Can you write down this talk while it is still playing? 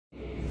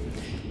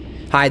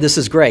Hi, this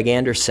is Greg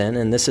Anderson,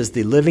 and this is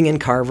the Living in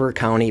Carver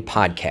County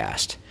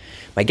podcast.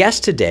 My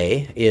guest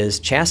today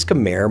is Chaska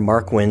Mayor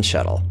Mark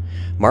Windschuttle.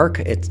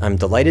 Mark, I'm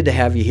delighted to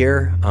have you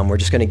here. We're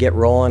just going to get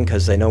rolling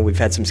because I know we've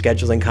had some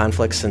scheduling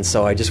conflicts, and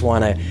so I just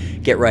want to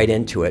get right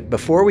into it.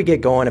 Before we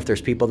get going, if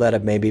there's people that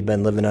have maybe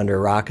been living under a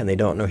rock and they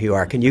don't know who you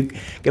are, can you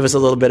give us a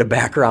little bit of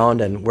background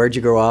and where'd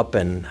you grow up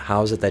and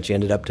how is it that you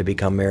ended up to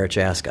become Mayor of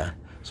Chaska?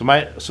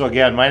 So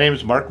again, my name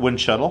is Mark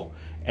Windschuttle,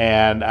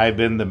 and I've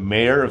been the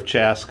mayor of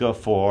Chaska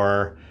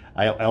for,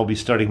 I'll be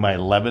starting my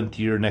 11th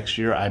year next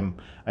year. I'm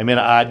in an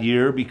odd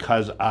year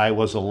because I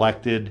was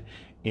elected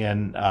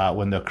in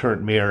when the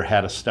current mayor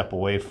had to step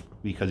away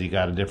because he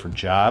got a different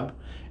job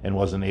and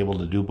wasn't able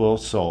to do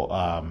both. So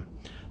I'm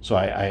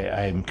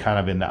kind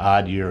of in the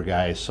odd year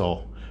guy.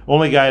 So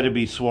only guy to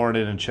be sworn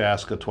in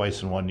Chaska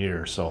twice in 1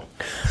 year. So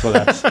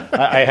that's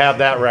I have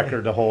that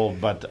record to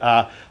hold. But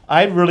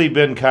I've really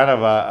been kind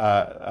of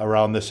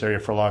around this area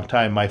for a long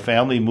time. My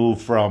family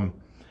moved from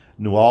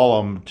New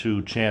Ulm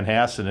to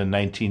Chanhassen in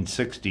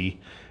 1960.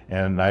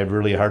 And I've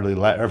really hardly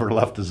ever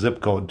left the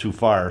zip code too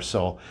far.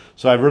 So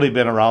I've really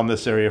been around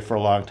this area for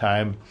a long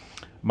time.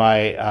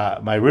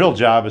 My real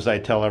job, as I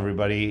tell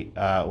everybody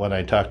when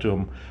I talk to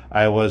them,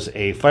 I was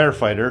a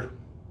firefighter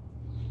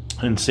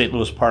in St.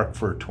 Louis Park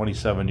for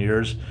 27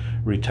 years,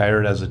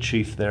 retired as a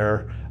chief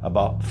there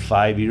about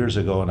 5 years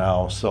ago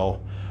now. So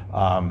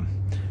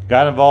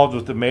got involved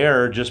with the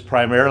mayor just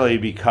primarily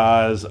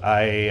because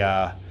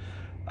I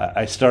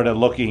started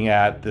looking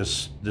at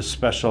this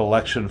special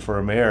election for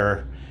a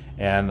mayor.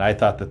 And I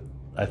thought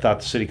the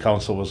city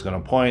council was going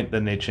to appoint.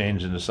 Then they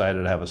changed and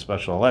decided to have a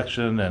special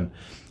election, and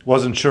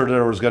wasn't sure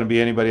there was going to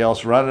be anybody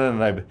else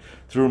running. And I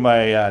threw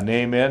my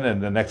name in,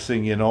 and the next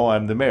thing you know,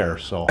 I'm the mayor.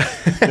 So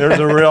there's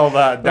a real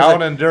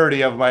down and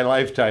dirty of my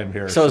lifetime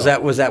here. So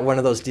was that one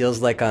of those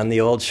deals like on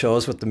the old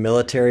shows with the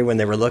military when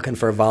they were looking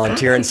for a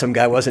volunteer and some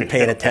guy wasn't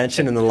paying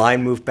attention and the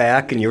line moved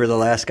back and you were the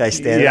last guy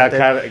standing?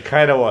 Yeah,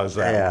 kind of was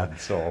that. Yeah. One,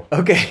 so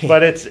okay,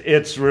 but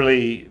it's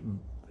really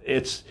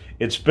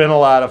it's been a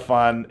lot of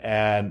fun,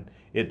 and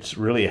it's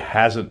really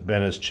hasn't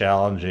been as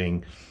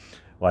challenging.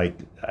 Like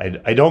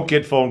I don't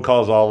get phone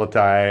calls all the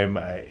time.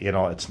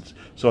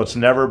 It's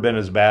never been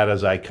as bad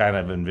as I kind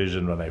of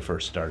envisioned when I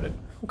first started.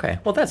 Okay,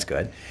 well that's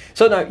good.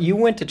 So now you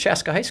went to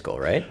Chaska High School,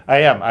 right? I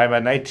am. I'm a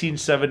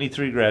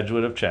 1973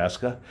 graduate of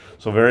Chaska.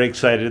 So very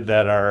excited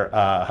that our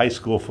high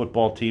school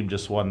football team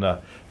just won the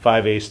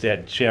 5A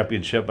state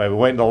championship. I've been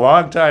waiting a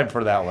long time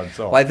for that one.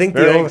 So well, I think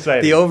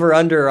the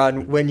over-under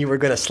on when you were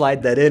going to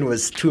slide that in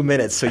was 2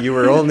 minutes, so you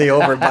were only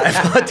over by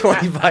about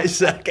 25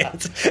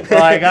 seconds.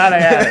 Well, I got to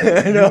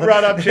add it. You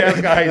brought up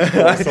Chaska High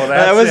School, so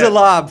that was it. a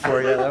lob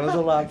for you. That was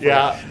a lob for you.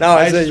 Yeah. Now,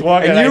 I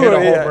swung and I hit a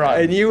home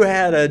run. And you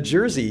had a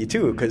jersey,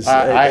 too. Because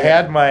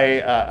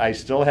I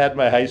still had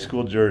my high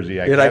school jersey.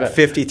 You're like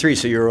 53,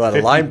 so you were a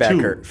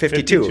linebacker.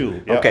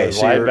 52. Yep, okay,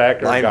 so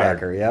linebacker.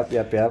 Linebacker.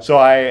 Yep. So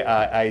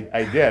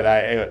I did.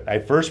 I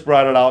first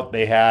brought it out.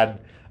 They had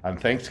on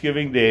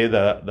Thanksgiving Day.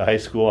 The high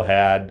school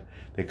had.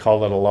 They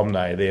called it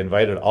alumni. They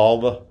invited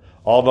all the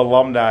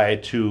alumni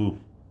to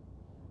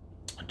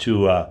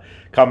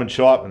come and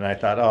show up. And I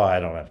thought,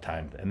 I don't have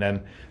time. And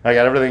then I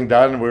got everything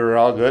done. We were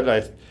all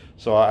good.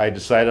 So I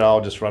decided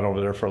I'll just run over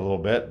there for a little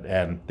bit.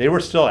 And they were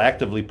still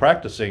actively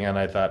practicing. And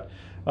I thought,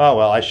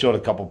 I showed a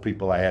couple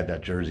people I had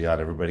that jersey on.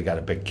 Everybody got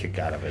a big kick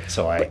out of it.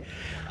 So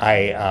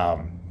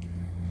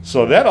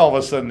so then all of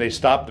a sudden they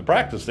stopped the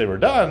practice. They were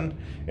done,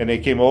 and they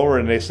came over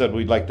and they said,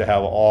 we'd like to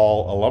have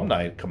all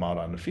alumni come out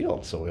on the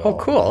field. So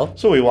cool.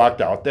 So we walked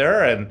out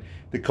there, and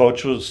the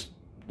coach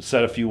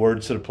said a few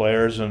words to the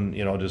players and,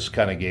 just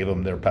kind of gave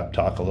them their pep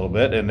talk a little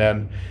bit. And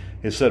then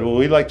he said, well,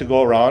 we'd like to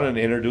go around and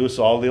introduce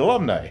all the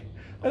alumni.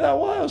 I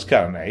thought, well, that was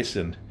kind of nice.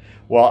 And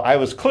well, I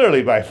was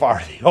clearly by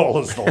far the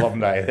oldest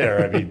alumni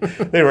there. I mean,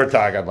 they were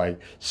talking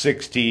like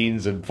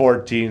 16s and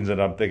 14s,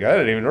 and I'm thinking, I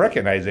didn't even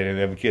recognize any of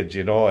them kids,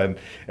 And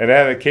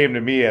then it came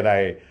to me, and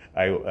I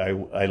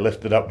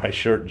lifted up my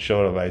shirt and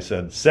showed them. I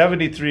said,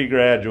 73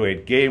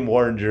 graduate,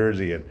 game-worn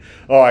jersey. And,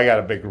 I got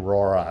a big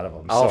roar out of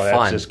them. Oh, so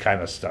fun. that just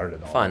kind of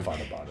started all the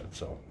fun about it.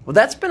 So. Well,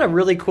 that's been a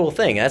really cool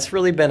thing. That's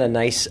really been a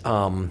nice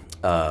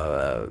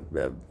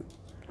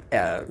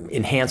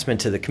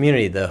enhancement to the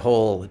community, the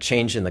whole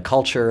change in the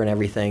culture and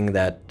everything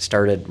that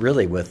started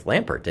really with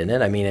Lampert, didn't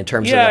it? I mean, in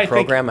terms of the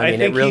program, I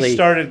think it really he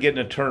started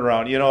getting a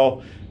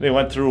turnaround. They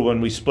went through when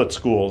we split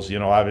schools.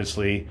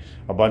 Obviously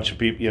a bunch of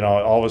people.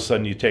 All of a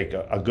sudden you take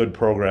a good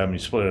program, you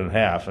split it in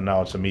half, and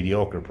now it's a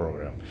mediocre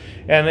program.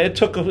 And it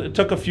took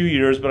a few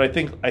years, but I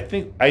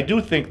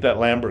do think that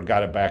Lampert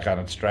got it back on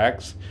its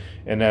tracks,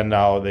 and then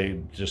now they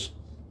just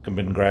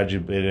been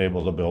gradually been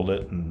able to build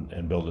it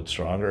and build it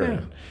stronger.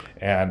 Yeah.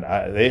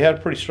 And they had a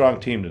pretty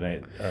strong team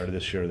tonight or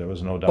this year. There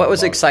was no doubt. What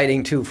was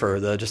exciting too for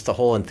the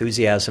whole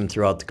enthusiasm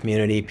throughout the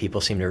community.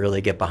 People seem to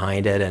really get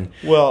behind it, and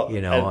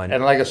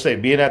and like I say,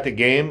 being at the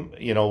game,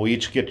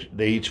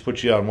 they each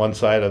put you on one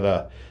side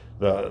of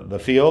the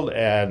field,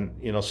 and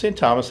St.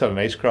 Thomas had a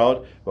nice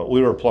crowd, but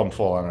we were plumb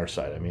full on our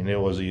side. I mean, it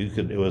was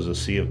a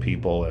sea of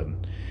people,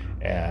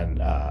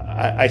 and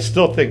I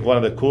still think one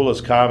of the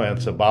coolest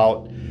comments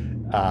about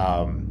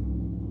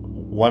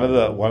one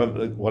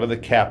of the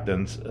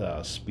captains,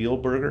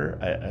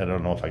 Spielberger. I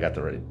don't know if I got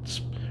the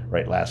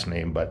right last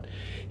name, but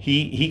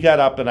he got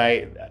up, and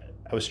I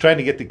was trying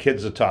to get the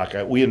kids to talk.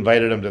 We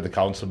invited them to the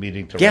council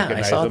meeting to recognize them.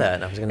 Yeah, I saw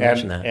that. I was going to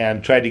mention that.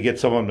 And tried to get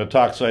some of them to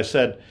talk. So I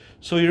said,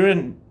 so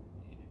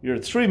you're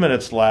 3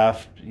 minutes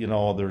left.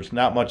 There's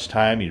not much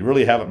time. You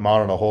really haven't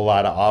mounted a whole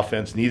lot of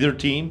offense, neither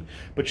team,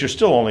 but you're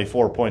still only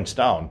 4 points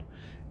down.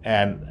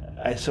 And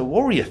I said,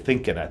 what were you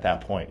thinking at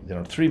that point?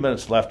 3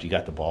 minutes left, you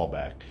got the ball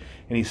back.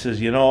 And he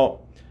says,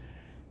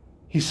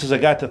 I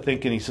got to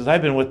thinking, he says,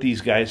 I've been with these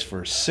guys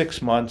for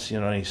 6 months,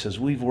 and he says,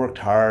 we've worked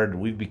hard,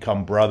 we've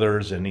become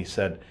brothers. And he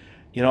said,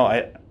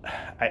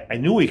 I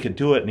knew we could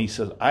do it. And he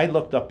says, I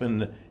looked up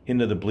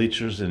into the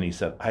bleachers, and he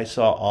said, I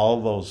saw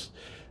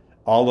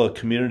all the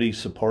community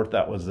support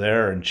that was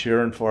there and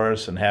cheering for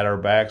us and had our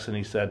backs. And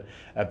he said,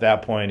 at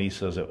that point, he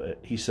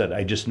said,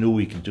 I just knew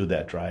we could do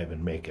that drive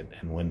and make it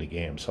and win the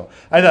game. So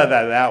I thought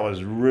that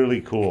was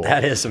really cool.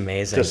 That is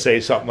amazing. To say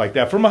something like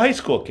that from a high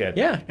school kid.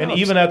 Yeah. And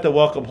even at the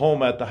welcome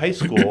home at the high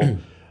school,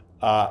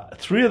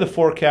 3 of the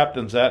 4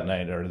 captains that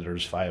night, or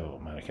there's 5 of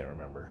them, I can't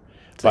remember.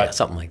 But,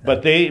 something like that.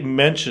 But they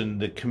mentioned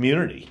the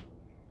community,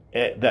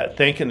 that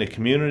thanking the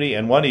community,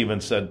 and one even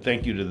said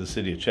thank you to the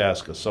city of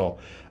Chaska. So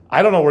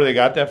I don't know where they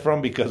got that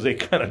from, because they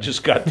kind of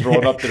just got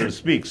thrown up there to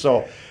speak.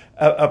 So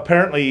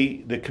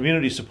apparently the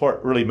community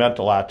support really meant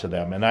a lot to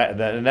them, and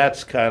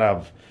that's kind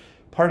of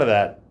part of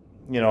that.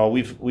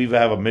 We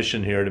have a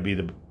mission here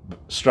to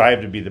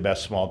strive to be the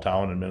best small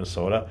town in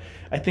Minnesota.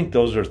 I think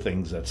those are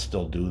things that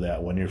still do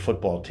that. When your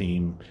football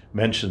team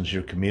mentions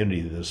your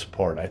community to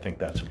support, I think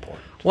that's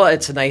important. Well,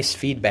 it's a nice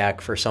feedback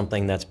for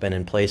something that's been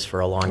in place for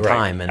a long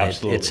time, and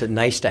it's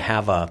nice to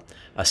have a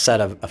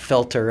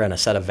filter and a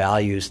set of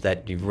values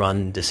that you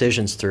run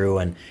decisions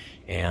through,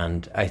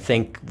 and I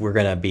think we're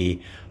going to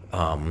be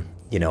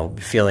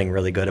feeling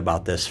really good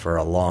about this for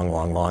a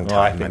long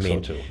time. I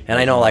think so too. And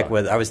I know,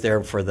 I was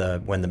there for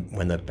when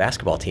the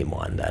basketball team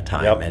won that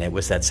time, Yep. and it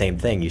was that same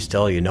thing.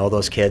 You know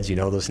those kids, you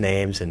know those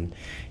names, and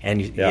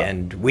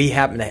we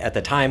happened to, at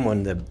the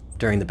time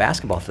during the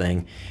basketball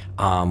thing,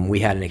 we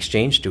had an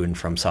exchange student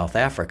from South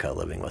Africa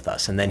living with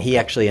us, and then he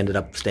actually ended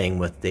up staying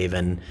with Dave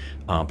and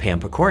Pam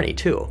Picorni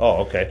too. Oh,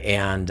 okay.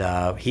 And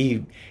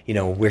he,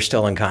 we're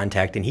still in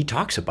contact, and he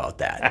talks about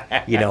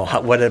that.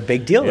 What a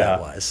big deal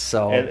that was.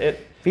 So.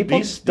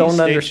 People don't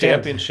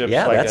understand. Championships,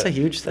 yeah, that's a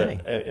huge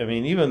thing. I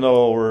mean, even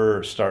though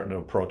we're starting to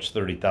approach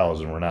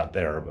 30,000, we're not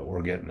there, but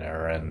we're getting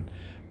there.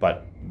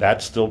 But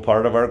that's still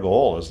part of our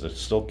goal, is to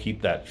still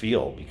keep that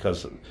feel,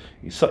 because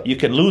you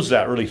can lose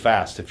that really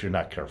fast if you're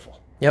not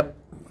careful. Yep,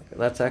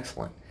 that's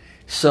excellent.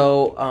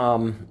 So,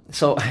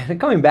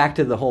 coming back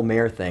to the whole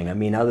mayor thing, I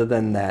mean, other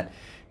than that,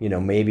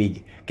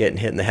 maybe getting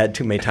hit in the head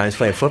too many times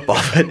playing football,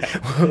 but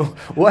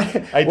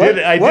I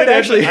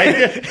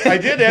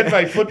did end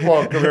my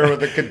football career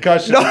with a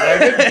concussion. No,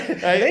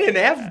 they didn't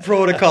have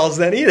protocols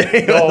then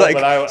either. No,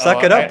 but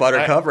suck it up,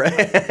 Buttercup.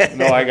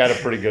 No, I got a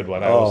pretty good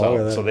one. I was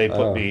out, so they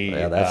put me.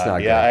 Yeah, that's not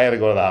good. Yeah, I had to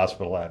go to the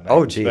hospital that night.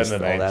 Oh, geez,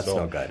 that's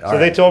no good. So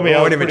they told me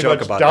I was pretty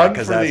much done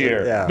for the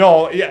year.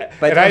 No, yeah,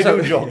 and I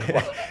do joke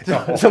about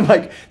it.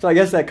 So I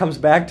guess that comes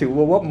back to,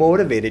 well, what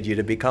motivated you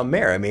to become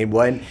mayor? I mean,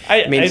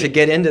 to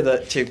get into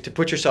to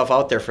put yourself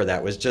out there for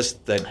that was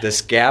just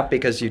this gap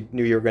because you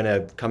knew you were going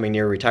to coming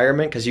near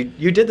retirement, because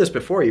you did this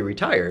before you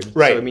retired.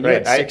 Right. So, I mean, you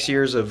had 6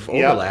 years of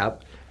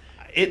overlap.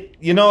 It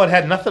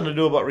had nothing to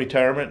do about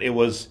retirement. It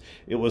was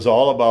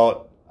all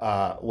about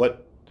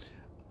what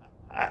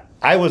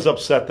I was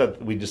upset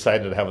that we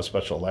decided to have a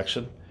special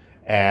election,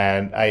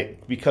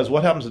 because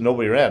what happens if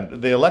nobody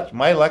ran?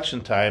 My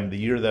election time, the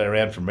year that I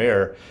ran for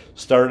mayor,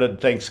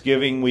 started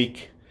Thanksgiving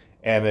week,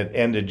 and it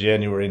ended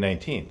January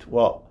 19th.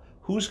 Well,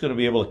 who's going to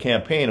be able to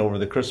campaign over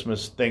the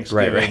Christmas,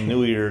 Thanksgiving,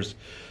 New Year's?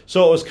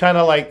 So it was kind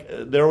of like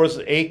there was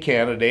a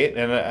candidate,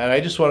 and I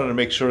just wanted to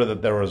make sure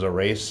that there was a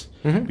race,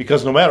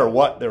 because no matter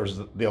what,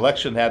 the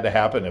election had to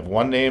happen if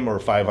one name or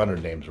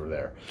 500 names were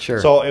there.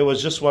 Sure. So it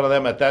was just one of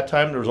them. At that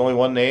time, there was only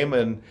one name,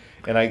 and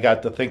I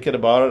got to thinking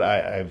about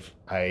it.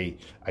 I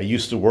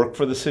used to work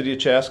for the city of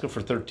Chaska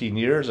for 13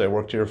 years. I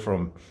worked here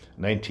from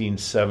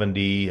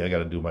 1970. I got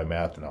to do my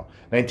math now.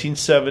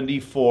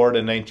 1974 to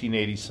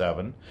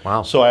 1987.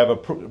 Wow. So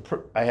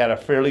I had a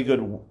fairly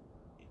good,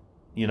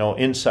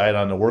 insight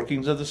on the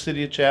workings of the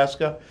city of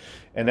Chaska.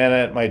 And then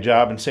at my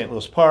job in St.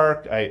 Louis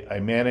Park, I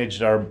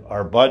managed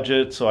our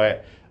budget. So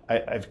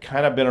I've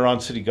kind of been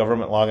around city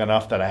government long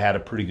enough that I had a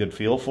pretty good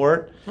feel for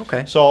it.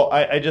 Okay. So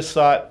I just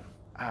thought,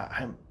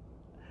 I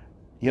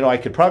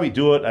could probably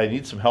do it. I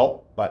need some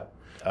help, but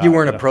you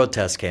weren't a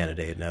protest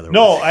candidate, in other words.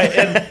 No,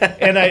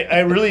 I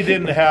really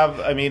didn't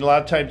have. I mean, a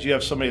lot of times you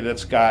have somebody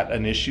that's got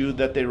an issue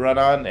that they run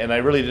on, and I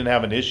really didn't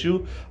have an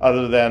issue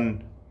other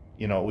than,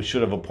 we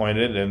should have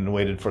appointed and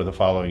waited for the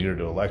following year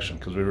to election,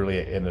 because we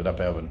really ended up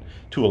having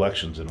 2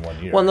 elections in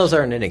 1 year. Well, and those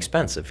aren't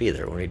inexpensive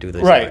either when you do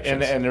those right,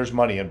 elections. and there's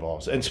money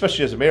involved, and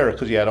especially as a mayor,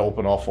 because you had to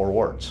open all 4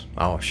 wards.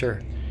 Oh,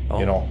 sure.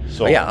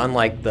 So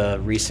unlike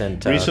the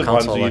recent ones,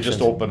 council elections. you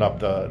just open up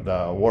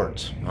the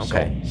wards.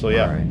 Okay. So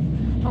yeah. All right.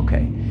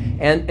 Okay.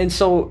 And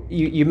so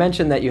you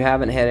mentioned that you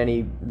haven't had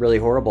any really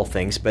horrible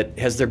things, but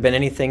has there been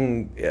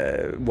anything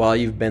while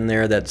you've been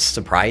there that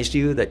surprised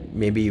you, that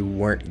maybe you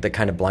weren't, that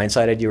kind of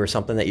blindsided you, or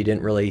something that you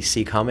didn't really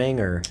see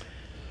coming? Or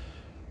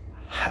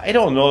I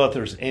don't know that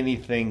there's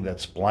anything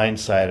that's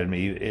blindsided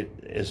me. It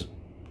is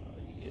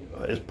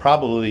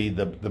probably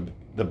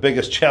the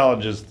biggest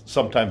challenge is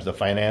sometimes the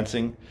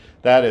financing.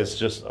 That is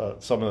just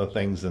some of the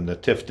things in the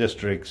TIF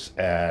districts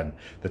and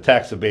the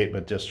tax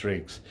abatement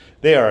districts.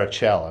 They are a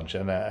challenge,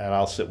 and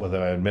I'll sit with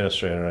an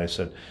administrator and I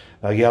said,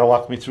 "You got to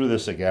walk me through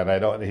this again." I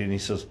don't. And he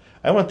says,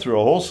 "I went through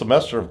a whole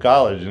semester of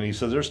college," and he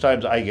says, "There's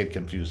times I get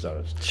confused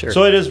on it." Sure.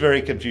 So it is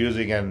very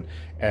confusing, and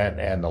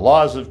the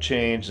laws have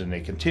changed, and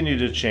they continue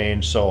to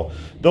change. So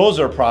those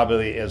are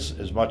probably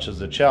as much as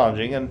the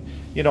challenging. And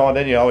and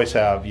then you always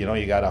have,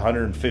 you got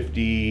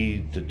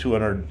 150 to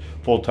 200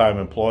 full-time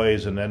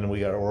employees, and then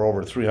we're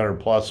over 300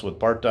 plus with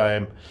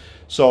part-time.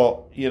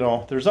 So,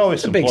 there's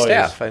always some big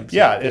employees. Staff.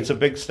 Yeah, it's a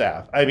big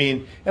staff. I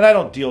mean, and I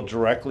don't deal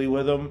directly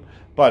with them,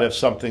 but if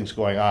something's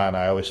going on,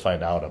 I always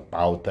find out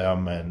about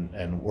them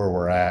and where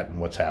we're at and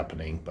what's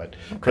happening. But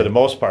for the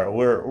most part,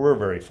 we're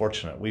very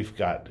fortunate. We've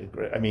got,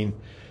 I mean,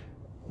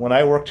 when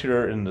I worked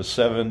here in the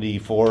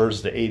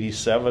 74s to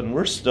 87,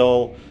 we're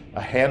still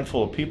a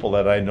handful of people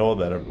that I know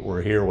that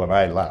were here when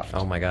I left.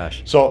 Oh my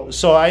gosh.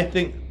 So I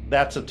think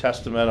that's a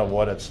testament of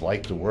what it's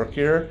like to work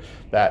here,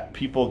 that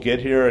people get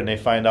here and they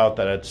find out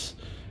that it's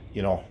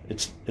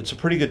a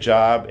pretty good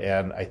job,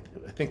 and I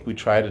think we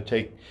try to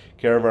take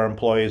care of our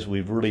employees.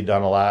 We've really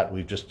done a lot.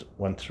 We've just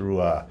went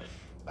through a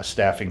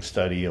staffing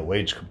study, a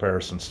wage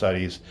comparison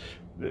studies,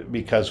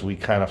 because we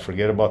kind of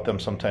forget about them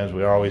sometimes.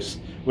 We always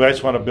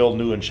want to build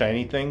new and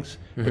shiny things,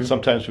 but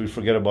sometimes we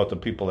forget about the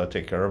people that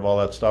take care of all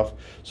that stuff.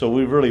 So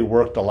we've really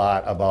worked a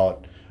lot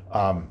about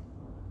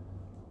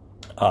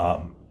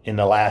in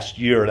the last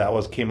year.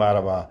 That came out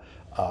of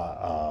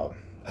a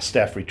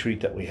staff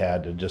retreat that we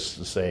had, to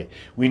say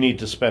we need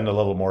to spend a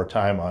little more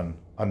time on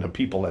the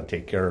people that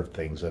take care of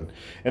things, and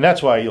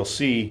that's why you'll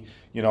see,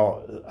 in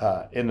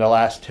the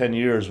last 10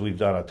 years we've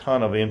done a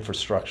ton of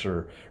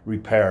infrastructure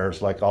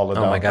repairs, like all the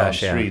downtown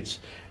streets,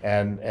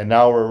 and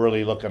now we're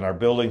really looking. Our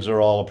buildings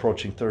are all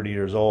approaching 30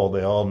 years old.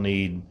 They all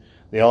need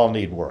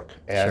work,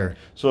 and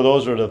so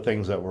those are the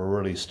things that we're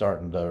really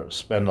starting to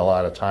spend a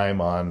lot of time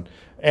on,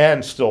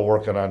 and still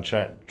working on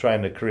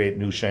trying to create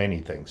new shiny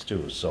things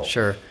too. So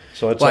sure.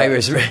 So it's I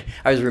was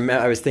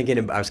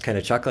kind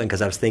of chuckling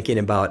because I was thinking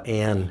about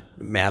Ann,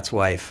 Matt's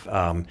wife,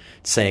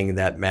 saying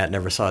that Matt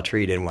never saw a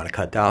tree he didn't want to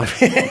cut down.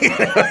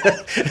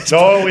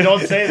 No, we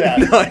don't say that.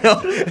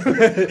 No.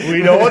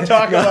 We don't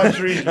talk about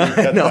trees we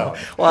cut down.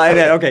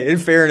 Well, okay. In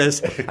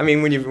fairness, I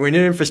mean, when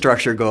your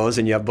infrastructure goes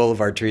and you have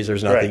boulevard trees,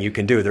 there's nothing you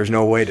can do. There's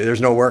no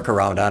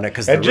workaround on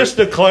it. And just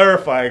to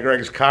clarify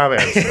Greg's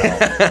comments,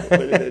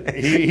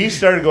 he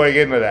started going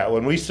into that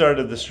when we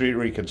started the street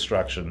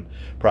reconstruction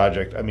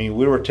project. I mean,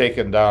 we were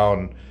taking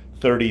down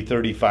 30,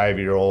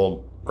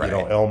 35-year-old,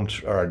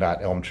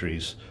 not elm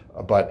trees,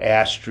 but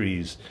ash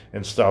trees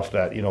and stuff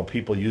that,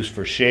 people use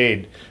for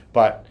shade.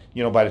 But,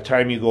 by the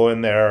time you go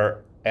in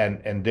there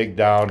and dig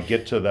down,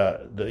 get to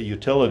the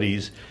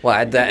utilities,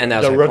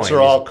 the roots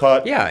are all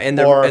cut. Yeah, and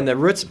the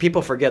roots,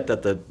 people forget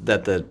that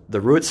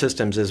the root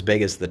system's as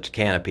big as the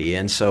canopy,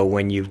 and so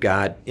when you've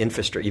got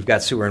infrastructure, you've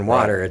got sewer and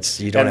water,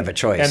 you don't have a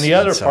choice. And the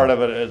other part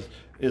of it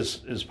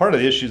is part of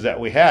the issues that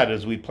we had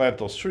is we plant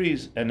those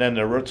trees, and then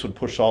the roots would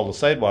push all the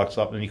sidewalks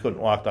up, and you couldn't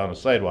walk down the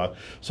sidewalk.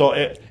 So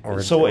it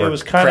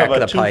was kind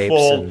of a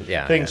twofold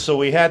thing. Yeah. So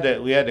we had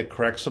to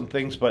correct some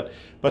things, but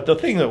the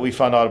thing that we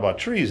found out about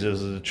trees is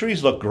the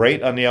trees look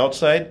great on the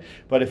outside,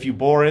 but if you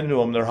bore into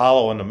them, they're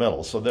hollow in the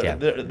middle. So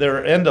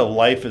their end of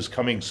life is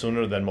coming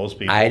sooner than most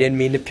people. I didn't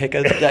mean to pick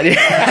a.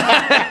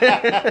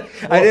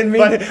 I didn't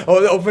mean to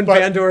open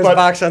Pandora's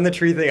box on the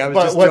tree thing. I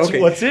was just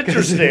joking. What's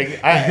interesting,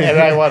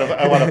 I want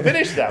to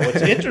finish that.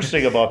 What's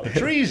interesting about the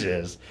trees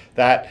is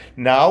that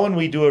now when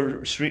we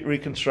do a street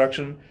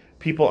reconstruction,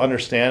 people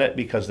understand it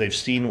because they've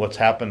seen what's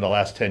happened the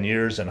last 10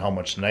 years and how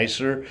much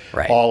nicer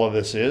all of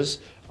this is.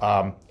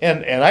 And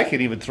I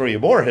could even throw you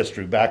more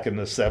history. Back in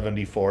the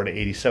 74 to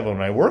 87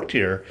 when I worked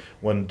here,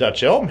 when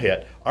Dutch elm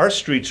hit, our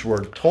streets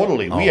were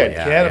we had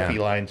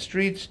canopy-lined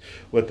streets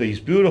with these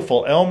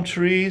beautiful elm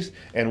trees,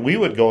 and we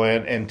would go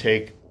in and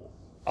take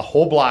a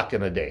whole block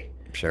in a day.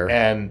 Sure.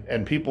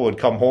 And people would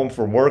come home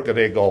from work and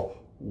they'd go,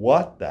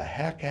 what the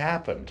heck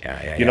happened?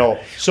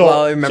 So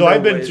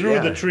I've been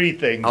through the tree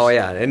things. Oh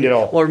yeah, and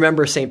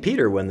remember St.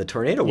 Peter when the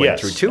tornado went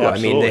through too.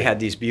 Absolutely. I mean, they had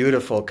these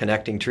beautiful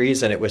connecting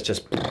trees, and it was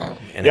just.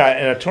 And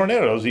a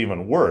tornado is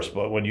even worse.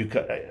 But when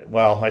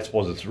I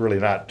suppose it's really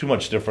not too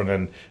much different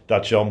than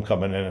Dutch elm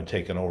coming in and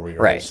taking over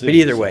your whole city. But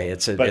either way,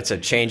 it's a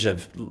change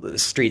of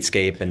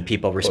streetscape, and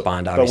people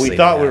respond. Obviously, but we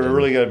thought we were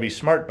really going to be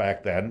smart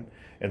back then.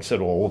 And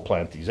said, well, we'll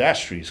plant these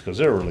ash trees because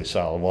they're really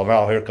solid. Well,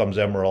 now here comes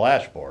emerald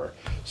ash borer.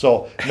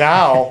 So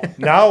now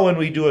when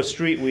we do a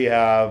street, we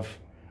have,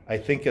 I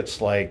think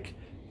it's like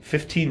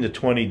 15 to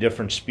 20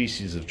 different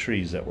species of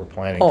trees that we're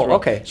planting. Oh, through.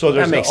 okay. So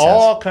there's That makes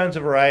all sense. kinds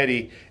of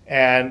variety,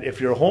 and if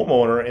you're a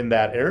homeowner in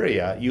that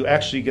area, you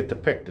actually get to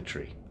pick the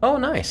tree. Oh,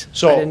 nice.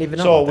 So, I didn't even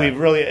know so about that. we've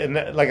really,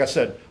 and like I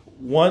said,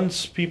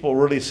 once people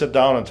really sit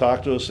down and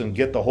talk to us and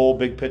get the whole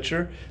big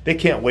picture, they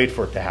can't wait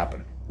for it to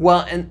happen.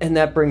 Well, and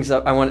that brings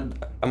up, I'm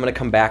going to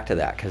come back to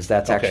that because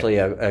that's Okay. actually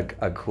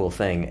a cool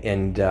thing.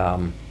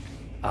 And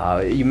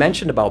you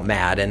mentioned about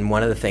Matt, and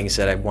one of the things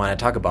that I want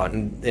to talk about,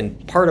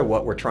 and part of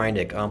what we're trying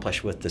to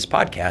accomplish with this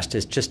podcast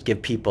is just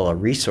give people a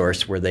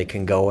resource where they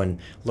can go and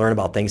learn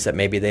about things that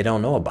maybe they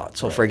don't know about.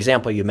 So, for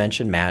example, you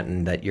mentioned Matt,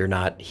 and that you're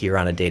not here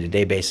on a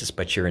day-to-day basis,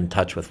 but you're in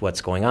touch with what's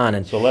going on.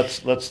 And So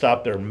let's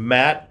stop there.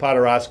 Matt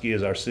Podorowski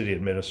is our city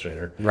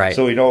administrator. Right.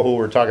 So we know who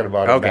we're talking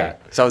about. in okay,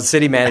 Matt. so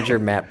city manager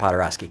Matt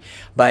Podorowski.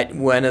 But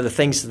one of the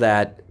things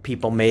that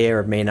people may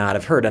or may not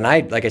have heard, and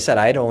like I said,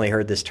 I had only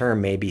heard this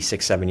term maybe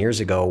 6-7 years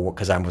ago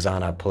because I was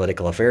on a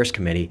political affairs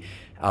committee.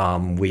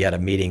 We had a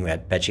meeting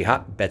at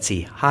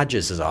Betsy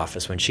Hodges'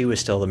 office when she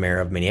was still the mayor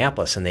of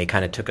Minneapolis, and they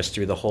kind of took us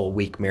through the whole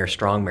weak mayor,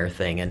 strong mayor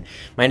thing. And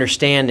my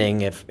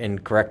understanding,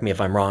 and correct me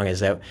if I'm wrong, is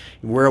that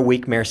we're a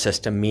weak mayor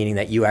system, meaning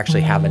that you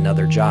actually have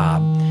another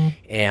job,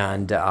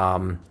 and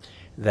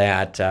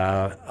that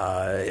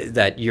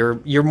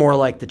you're more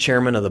like the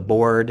chairman of the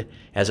board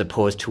as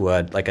opposed to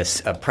a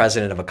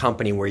president of a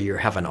company where you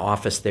have an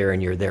office there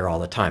and you're there all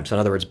the time. So in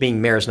other words,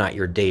 being mayor is not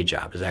your day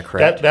job. Is that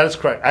correct? That is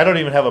correct. I don't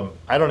even have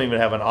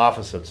an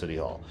office at City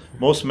Hall.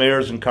 Most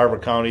mayors in Carver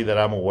County that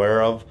I'm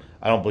aware of,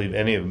 I don't believe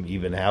any of them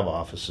even have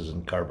offices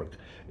in Carver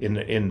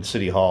in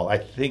City Hall. I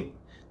think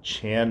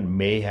Chan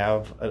may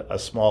have a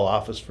small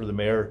office for the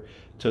mayor.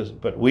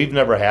 But we've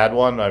never had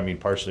one. I mean,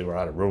 partially we're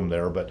out of room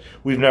there, but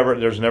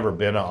there's never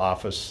been an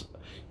office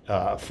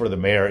for the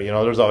mayor. You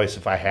know, there's always,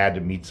 if I had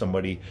to meet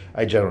somebody,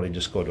 I generally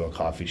just go to a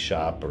coffee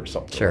shop or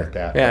something like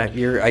that. Yeah,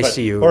 I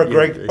see you. Or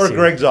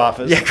Greg's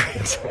office.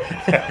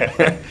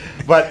 Yeah,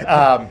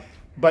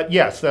 But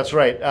yes, that's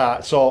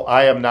right. So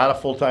I am not a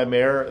full-time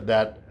mayor.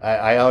 That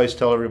I always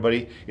tell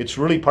everybody, it's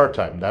really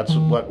part-time. That's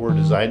what we're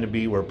designed to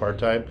be. We're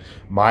part-time.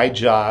 My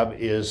job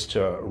is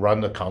to run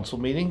the council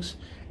meetings.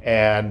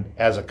 And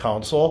as a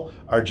council,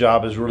 our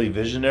job is really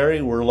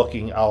visionary. We're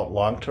looking out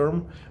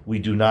long-term. We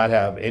do not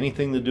have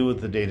anything to do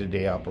with the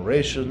day-to-day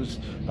operations,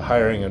 the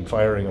hiring and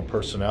firing of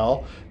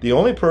personnel. The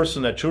only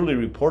person that truly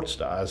reports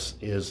to us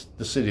is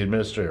the city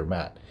administrator,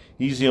 Matt.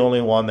 He's the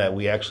only one that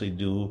we actually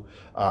do.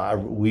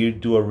 We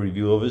do a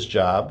review of his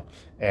job,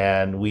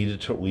 and we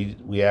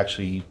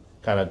actually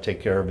kind of take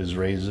care of his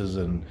raises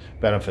and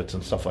benefits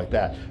and stuff like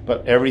that.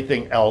 But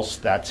everything else,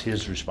 that's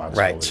his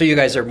responsibility. right. So you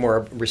guys are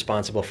more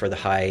responsible for the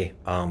high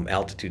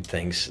altitude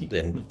things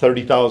than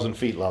 30,000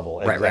 feet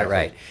level. Exactly.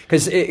 Right.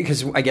 Because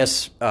I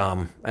guess,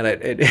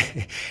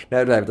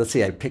 let's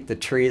see, I picked the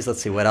trees.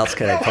 Let's see, what else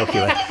could I poke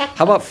you with?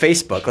 How about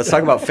Facebook? Let's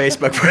talk about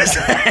Facebook for a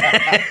second.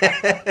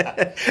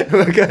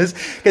 because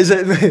this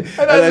is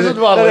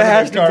about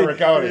living in Carver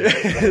County.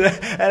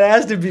 It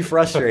has to be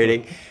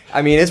frustrating.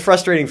 I mean, it's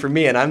frustrating for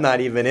me, and I'm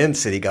not even in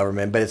city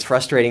government, but it's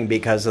frustrating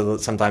because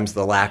of sometimes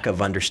the lack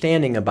of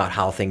understanding about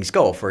how things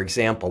go. For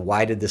example,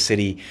 why did the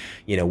city,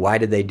 why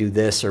did they do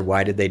this or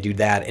why did they do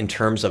that in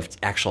terms of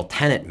actual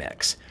tenant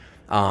mix?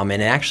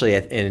 And actually,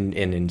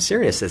 in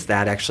seriousness,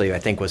 that actually I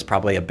think was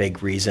probably a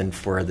big reason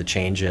for the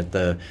change at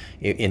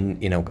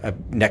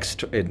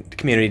next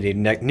community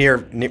near,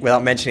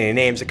 without mentioning any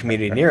names, a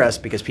community near us,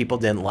 because people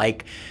didn't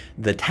like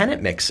the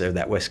tenant mixer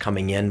that was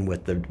coming in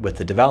with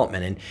the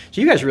development. And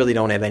so you guys really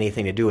don't have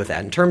anything to do with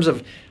that in terms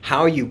of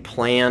how you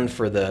plan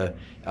for the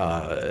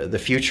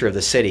future of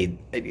the city.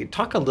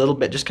 Talk a little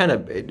bit, just kind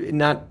of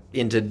not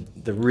into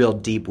the real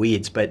deep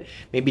weeds, but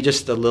maybe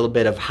just a little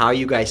bit of how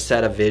you guys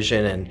set a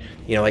vision. And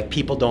like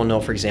people don't know,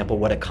 for example,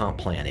 what a comp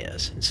plan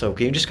is. So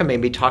can you just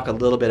maybe talk a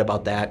little bit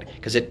about that,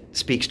 because it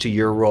speaks to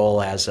your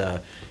role as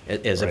a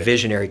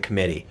visionary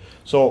committee.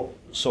 So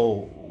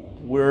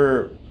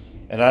we're,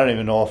 and I don't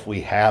even know if we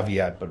have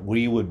yet, but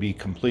we would be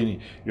completing.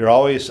 You're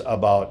always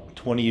about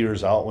 20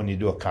 years out when you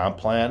do a comp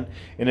plan,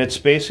 and it's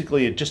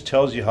basically, it just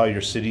tells you how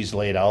your city's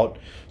laid out.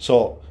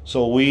 So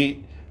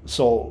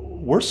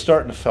we're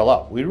starting to fill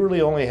up. We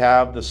really only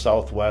have the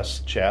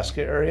southwest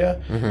Chaska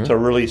area to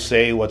really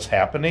say what's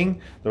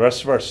happening. The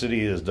rest of our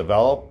city is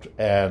developed,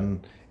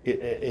 and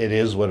it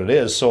is what it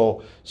is.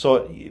 So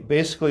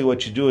basically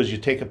what you do is you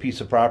take a piece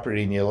of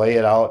property and you lay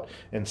it out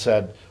and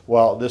said,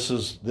 well, this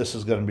is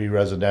going to be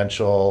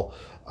residential.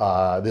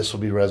 This will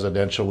be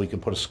residential. We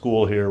can put a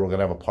school here. We're going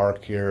to have a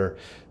park here.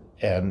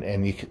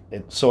 And you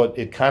can, so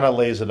it kind of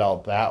lays it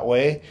out that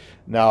way.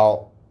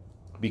 Now,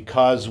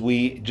 because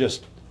we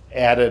just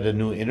added a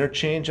new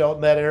interchange out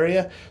in that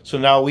area, so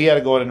now we had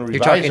to go in and revise.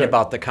 You're talking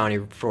about the County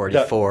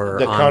 44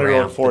 the County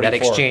Road 44, that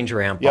exchange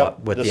ramp up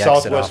with the exit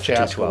Southwest off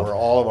Chaska, 212. where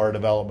all of our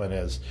development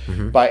is.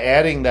 By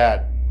adding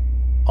that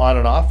on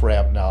and off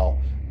ramp now,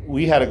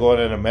 we had to go in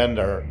and amend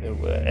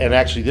and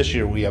actually this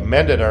year we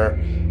amended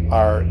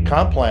our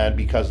comp plan,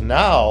 because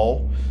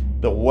now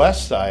the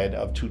west side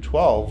of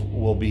 212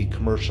 will be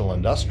commercial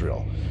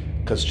industrial,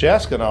 because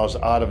Chaska now is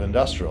out of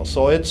industrial.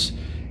 So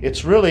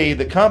it's really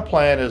the comp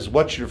plan is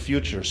what's your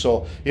future.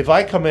 So if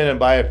I come in and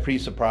buy a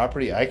piece of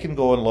property, I can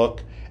go and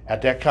look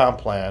at that comp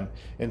plan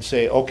and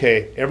say,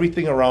 okay,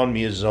 everything around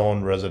me is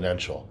zoned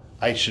residential.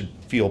 I should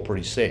feel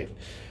pretty safe.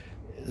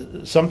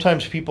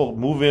 Sometimes people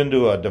move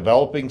into a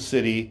developing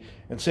city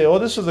and say, oh,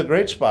 this is a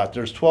great spot.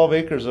 There's 12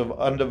 acres of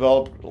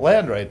undeveloped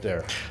land right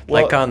there.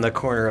 Well, like on the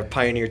corner of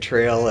Pioneer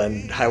Trail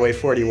and Highway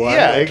 41.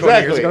 Yeah, like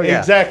 20 years ago.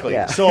 Exactly.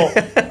 Yeah. So,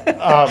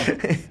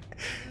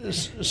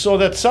 so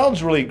that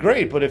sounds really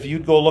great, but if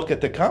you'd go look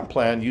at the comp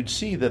plan, you'd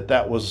see that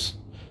that was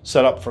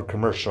set up for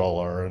commercial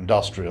or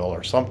industrial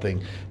or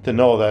something, to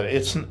know that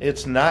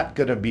it's not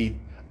going to be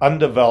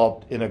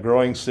undeveloped in a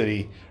growing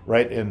city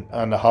right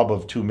on the hub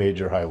of two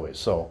major highways.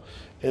 So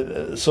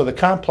the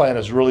comp plan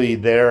is really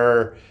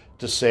there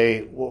to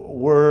say,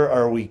 where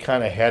are we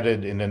kind of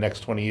headed in the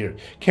next 20 years?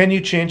 Can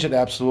you change it?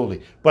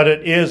 Absolutely. But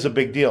it is a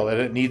big deal, and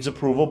it needs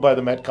approval by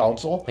the Met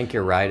Council. I think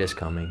your ride is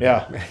coming.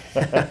 Yeah.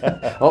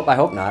 Oh, I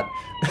hope not.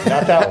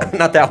 Not that one.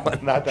 Not that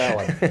one. Not that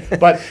one.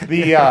 But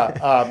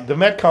the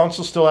Met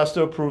Council still has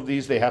to approve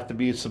these. They have to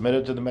be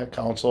submitted to the Met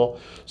Council.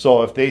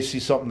 So if they see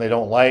something they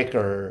don't like,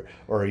 or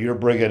you're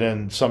bringing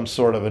in some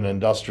sort of an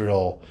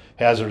industrial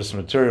hazardous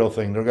material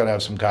thing, they're going to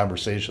have some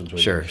conversations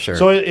with you. Sure.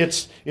 So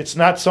it's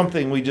not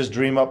something we just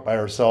dream up by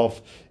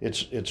ourselves.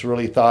 It's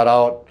really thought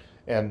out.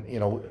 And,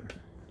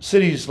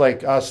 cities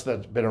like us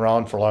that's been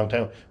around for a long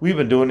time, we've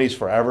been doing these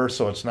forever,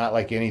 so it's not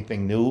like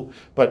anything new.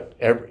 But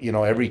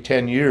every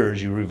 10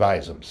 years you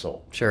revise them.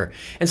 So sure.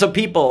 And so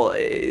people,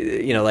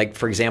 like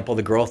for example,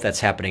 the growth that's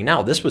happening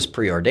now, this was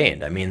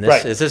preordained. I mean,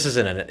 Right. this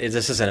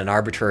isn't an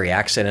arbitrary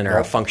accident or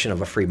a function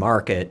of a free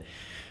market.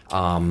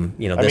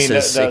 This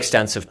is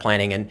extensive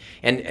planning,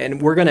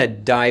 and we're going to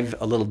dive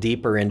a little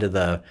deeper into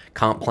the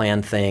comp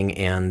plan thing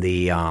and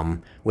the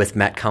with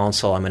Met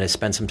Council. I'm going to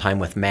spend some time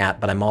with Matt,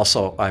 but I'm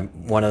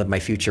one of my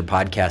future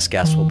podcast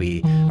guests will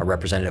be a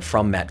representative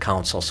from Met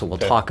Council, so we'll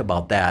talk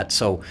about that,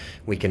 so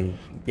we can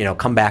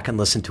come back and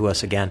listen to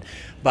us again.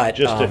 But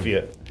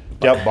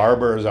Deb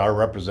Barber is our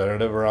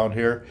representative around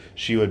here.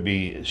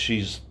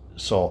 She's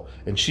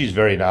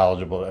very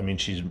knowledgeable. I mean,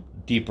 she's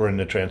deeper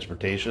into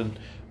transportation.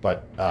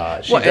 But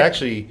she's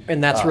actually,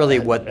 and that's really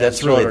what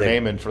that's really her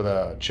name in for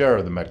the chair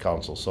of the Met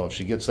Council. So if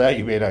she gets that,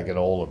 you may not get a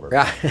hold of her.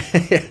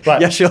 Yeah, but,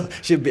 yeah,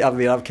 she'll be.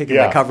 I'm kicking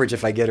my coverage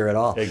if I get her at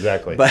all.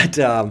 Exactly. But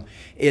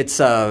it's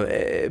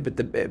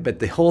but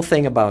the whole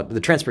thing about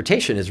the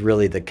transportation is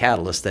really the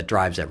catalyst that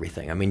drives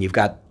everything. I mean, you've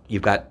got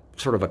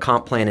sort of a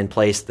comp plan in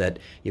place that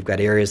you've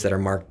got areas that are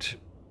marked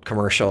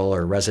commercial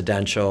or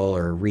residential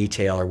or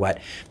retail or what.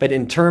 But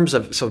in terms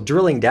of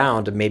drilling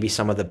down to maybe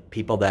some of the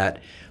people that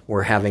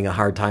were having a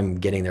hard time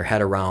getting their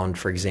head around,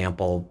 for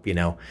example,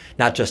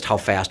 not just how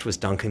fast was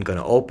Dunkin' going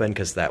to open,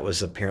 because that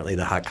was apparently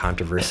the hot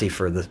controversy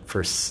for the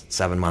first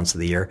 7 months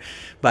of the year,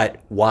 but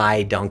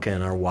why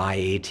Dunkin' or why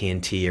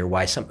AT&T or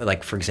why something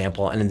like, for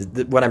example,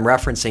 and what I'm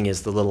referencing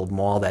is the little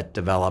mall that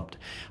developed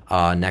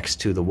next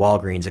to the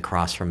Walgreens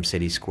across from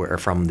City Square, or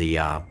from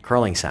the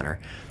curling center.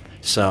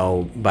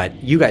 So,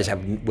 but you guys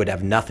would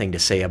have nothing to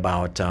say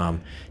about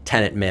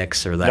tenant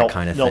mix or that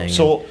kind of thing.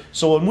 So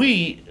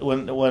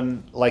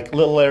when like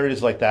little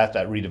areas like that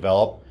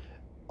redevelop,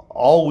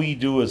 all we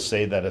do is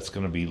say that it's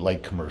going to be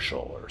light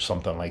commercial or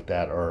something like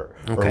that, or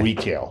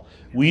retail.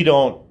 We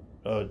don't.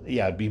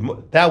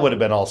 That would have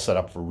been all set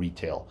up for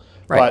retail.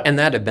 Right, but, and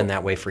that had been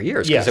that way for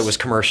years because it was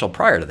commercial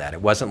prior to that.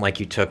 It wasn't like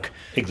you took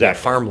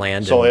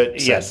farmland. So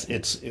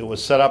it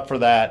was set up for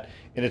that.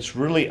 And it's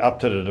really up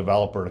to the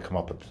developer to come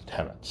up with the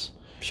tenants.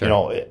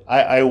 Sure.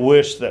 I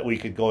wish that we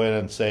could go in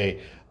and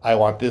say, I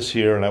want this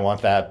here and I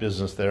want that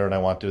business there and I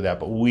want to do that,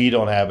 but we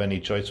don't have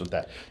any choice with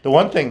that. The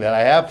one thing that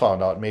I have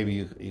found out,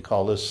 maybe you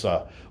call this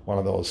one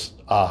of those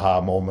aha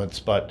moments,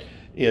 but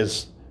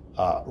is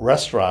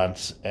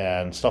restaurants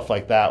and stuff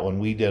like that. When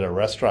we did a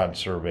restaurant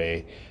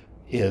survey,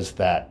 is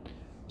that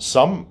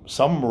some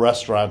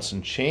restaurants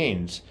and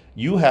chains,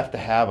 you have to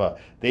have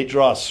they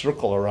draw a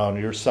circle around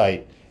your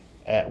site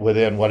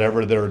within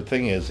whatever their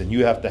thing is, and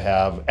you have to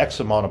have X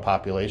amount of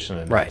population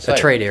in that site.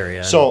 A trade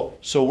area. So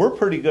we're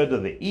pretty good to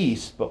the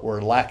east, but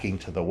we're lacking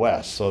to the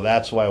west. So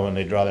that's why when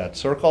they draw that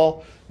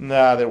circle,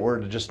 that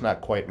we're just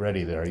not quite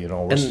ready there.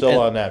 We're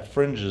still on that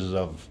fringes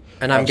of.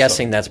 And I'm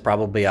guessing that's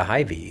probably a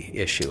Hy-Vee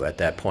issue at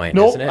that point,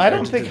 no, isn't it? I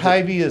don't think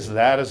Hy-Vee is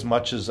that as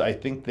much as I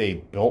think they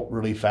built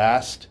really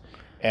fast,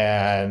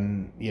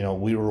 and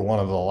we were one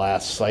of the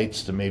last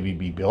sites to maybe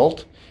be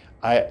built.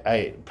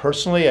 I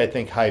personally, I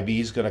think Hy-Vee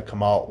is going to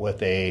come out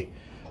with a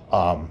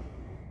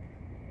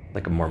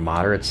like a more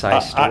moderate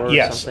size store.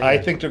 Yes, something? I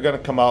think they're going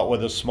to come out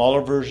with a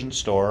smaller version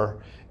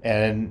store,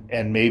 and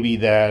maybe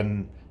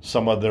then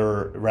some of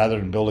their, rather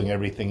than building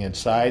everything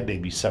inside,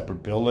 they'd be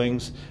separate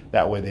buildings.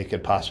 That way they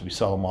could possibly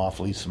sell them off,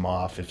 lease them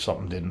off if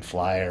something didn't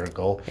fly or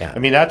go. Yeah. I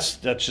mean, that's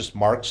just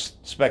Mark's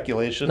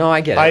speculation. No,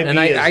 I get it. And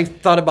I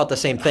thought about the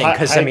same thing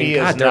because, I mean,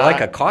 God, they're not, like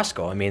a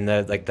Costco. I mean,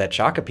 like that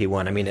Shakopee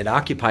one, I mean, it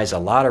occupies a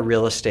lot of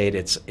real estate.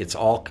 It's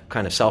all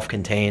kind of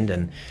self-contained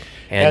and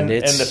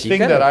it's the thing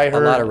that I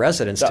heard, a lot of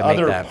residents to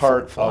make that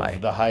part fly.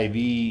 of the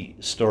Hy-Vee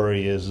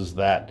story is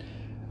that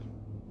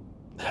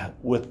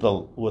with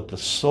the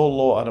so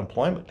low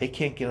unemployment, they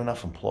can't get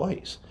enough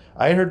employees.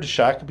 I heard the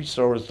Shakopee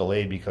store was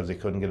delayed because they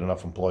couldn't get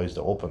enough employees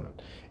to open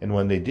it. And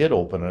when they did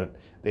open it,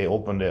 they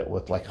opened it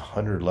with like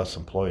 100 less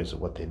employees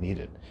of what they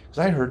needed. Because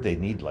I heard they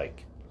need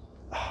like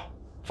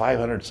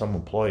 500 some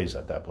employees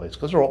at that place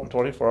because they're open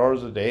 24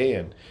 hours a day,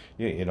 and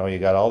you know you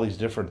got all these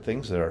different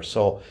things there.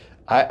 So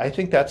I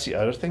think that's the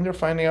other thing they're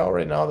finding out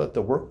right now, that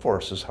the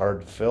workforce is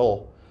hard to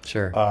fill.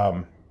 Sure.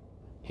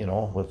 You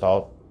know,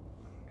 without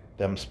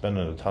them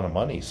spending a ton of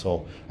money.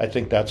 So I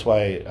think that's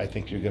why I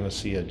think you're going to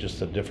see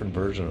just a different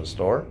version of the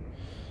store.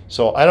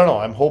 So I don't know.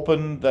 I'm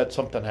hoping that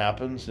something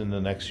happens in the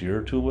next year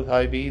or two with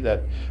Hy-Vee.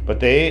 But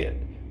they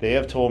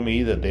have told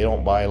me that they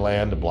don't buy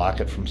land to block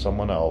it from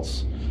someone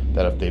else.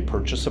 That if they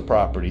purchase a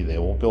property, they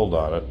will build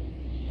on it.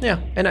 Yeah,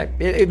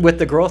 and with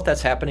the growth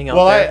that's happening out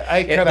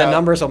there, the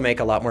numbers will make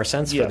a lot more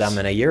sense for them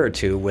in a year or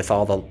two with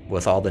all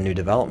the new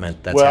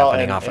development that's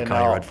happening off of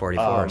County Road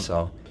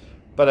 44.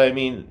 But I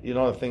mean, you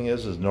know, the thing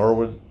is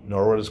Norwood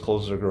has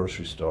closed their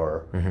grocery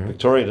store. Mm-hmm.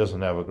 Victoria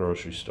doesn't have a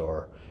grocery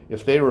store.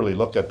 If they really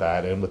look at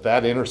that, and with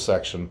that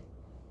intersection,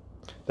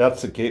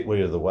 that's the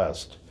gateway to the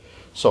west.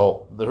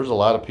 So there's a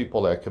lot of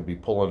people that could be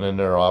pulling in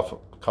there off,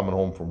 coming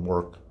home from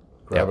work,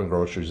 grabbing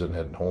groceries and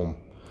heading home.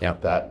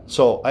 Yeah.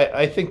 So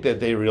I think that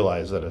they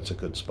realize that it's a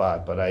good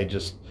spot, but I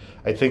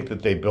think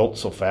that they built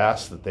so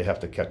fast that they have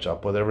to catch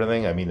up with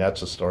everything. I mean,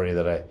 that's a story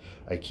that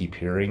I keep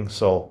hearing.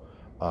 So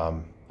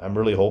I'm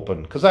really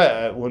hoping, because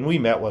when we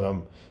met with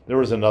them, there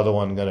was another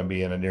one going to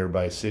be in a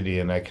nearby city,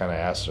 and I kind of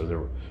asked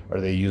her, are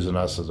they using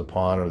us as a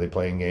pawn? Are they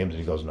playing games? And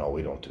he goes, no,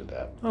 we don't do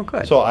that. Oh,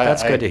 good. So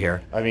that's good to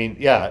hear. I mean,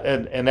 yeah,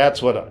 and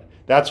that's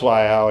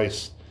why I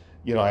always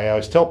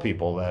tell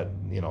people that,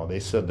 you know, they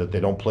said that they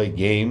don't play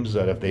games,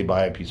 that if they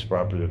buy a piece of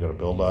property, they're going to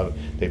build on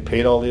it. They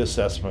paid all the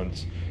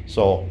assessments.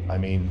 So, I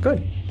mean,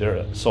 good.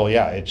 So,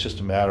 yeah, it's just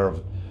a matter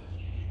of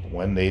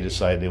when they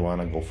decide they want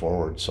to go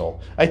forward. So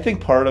I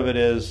think part of it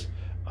is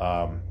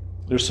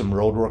there's some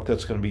road work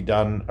that's going to be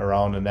done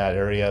around in that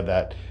area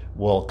that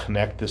will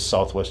connect this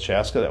Southwest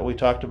Chaska that we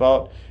talked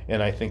about.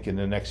 And I think in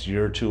the next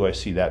year or two, I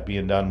see that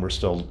being done. We're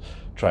still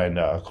trying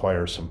to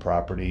acquire some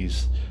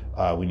properties.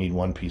 We need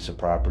one piece of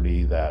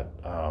property that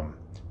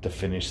to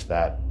finish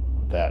that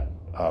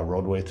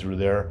roadway through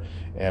there,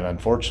 and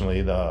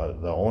unfortunately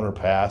the owner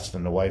passed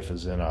and the wife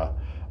is in a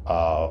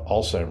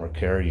Alzheimer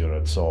care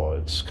unit, so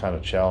it's kind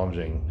of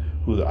challenging.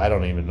 I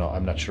don't even know.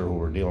 I'm not sure who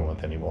we're dealing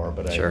with anymore,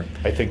 but sure.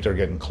 I think they're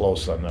getting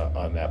close on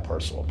that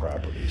parcel of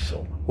property.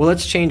 So well,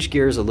 let's change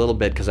gears a little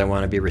bit because I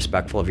want to be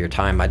respectful of your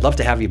time. I'd love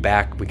to have you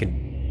back. We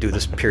can do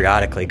this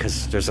periodically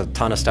because there's a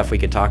ton of stuff we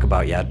could talk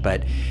about yet,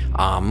 but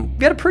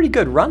we had a pretty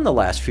good run the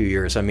last few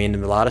years. I mean,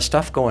 a lot of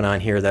stuff going on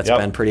here that's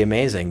been pretty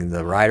amazing.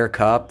 The Ryder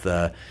Cup,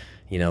 the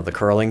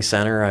curling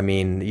center. I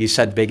mean, you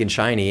said big and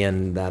shiny,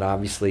 and that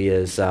obviously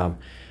is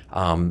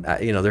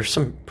there's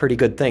some pretty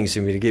good things.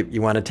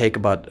 You want to take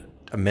about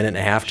a minute and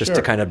a half just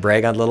to kind of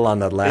brag a little on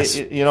the last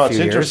few years? It's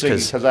interesting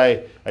because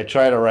I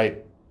try to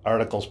write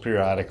articles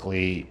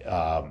periodically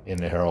in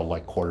the Herald,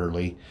 like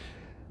quarterly.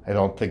 I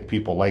don't think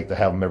people like to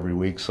have them every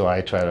week, so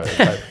I try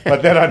to.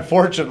 But then,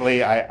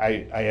 unfortunately,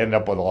 I end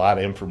up with a lot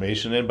of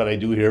information in. But I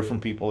do hear from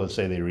people that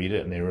say they read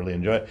it and they really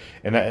enjoy it.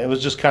 And it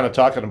was just kind of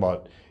talking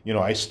about,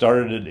 I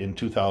started it in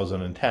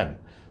 2010.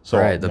 So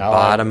right, the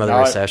bottom of the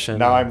recession.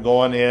 Now I'm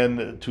going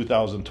in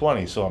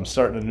 2020, so I'm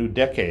starting a new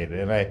decade.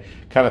 And I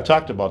kind of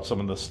talked about some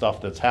of the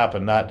stuff that's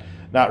happened, not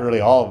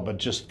really all of it, but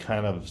just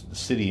kind of the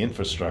city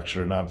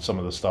infrastructure, not some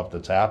of the stuff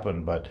that's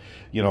happened. But,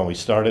 we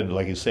started,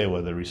 like you say,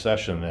 with the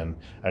recession. And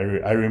I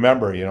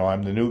remember,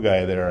 I'm the new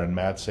guy there, and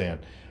Matt saying,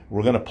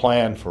 we're going to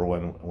plan for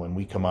when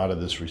we come out of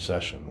this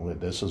recession.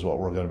 This is what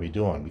we're going to be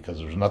doing, because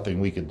there's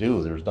nothing we could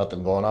do. There's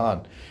nothing going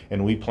on.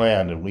 And we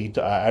planned, and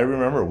I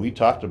remember we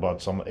talked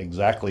about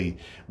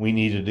we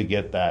needed to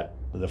get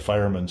the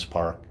Fireman's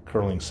Park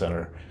Curling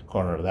Center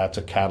corner. That's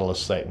a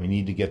catalyst site. We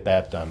need to get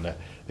that done.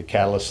 The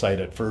catalyst site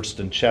at First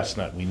and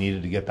Chestnut, we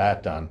needed to get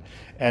that done.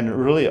 And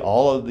really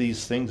all of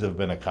these things have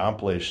been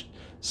accomplished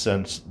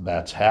since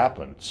that's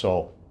happened.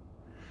 So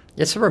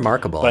it's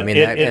remarkable. But I mean,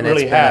 it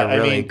really had.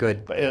 Really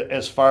good.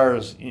 As far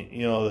as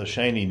the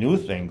shiny new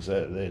things,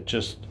 it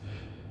just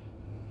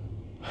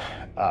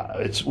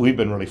we've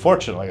been really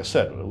fortunate. Like I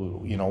said,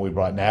 we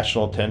brought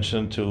national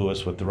attention to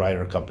us with the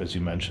Ryder Cup, as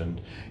you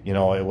mentioned. It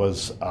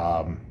was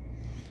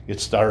it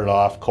started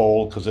off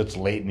cold because it's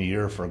late in the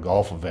year for a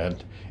golf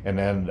event, and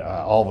then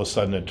all of a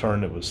sudden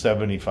it was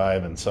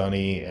 75 and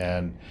sunny,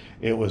 and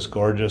it was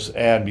gorgeous.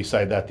 And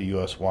beside that, the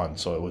U.S. won,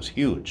 so it was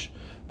huge.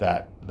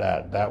 That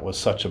was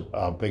such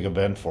a big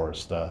event for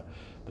us. The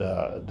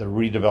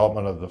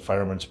redevelopment of the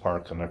Fireman's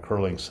Park and the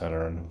Curling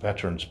Center and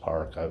Veterans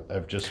Park.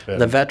 I've just been.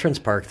 The Veterans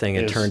Park thing,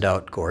 it turned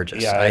out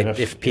gorgeous. Yeah,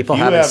 if people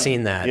haven't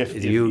seen that,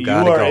 you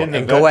got to go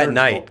and go at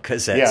night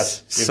because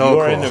it's so cool. If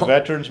you are in the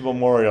Veterans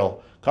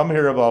Memorial, come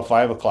here about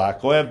 5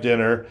 o'clock. Go have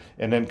dinner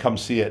and then come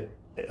see it.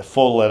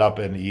 full lit up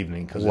in the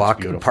evening because it's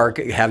beautiful. Park,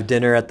 have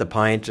dinner at the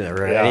Pint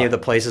or any of the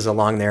places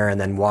along there, and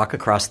then walk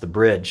across the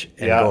bridge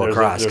and go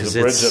across. There's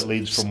a bridge that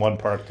leads from one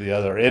park to the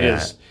other. It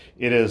has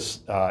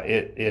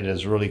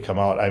really come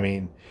out. I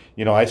mean,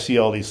 I see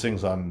all these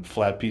things on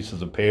flat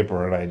pieces of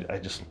paper, and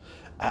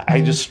I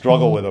just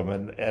struggle with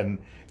them.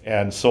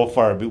 And so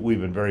far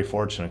we've been very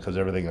fortunate because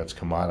everything that's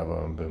come out of them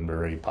have been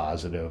very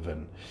positive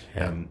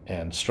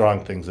and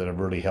strong things that have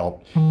really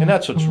helped. And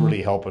that's what's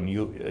really helping.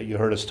 You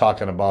heard us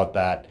talking about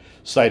that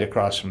site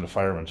across from the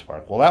Fireman's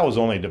Park. Well, that was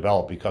only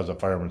developed because of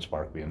Fireman's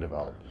Park being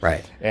developed.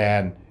 Right.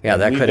 And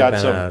that could have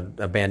been an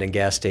abandoned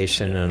gas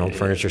station and an old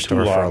furniture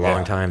store for a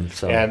long time.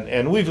 So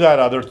and we've got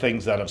other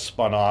things that have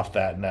spun off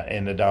that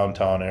in the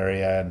downtown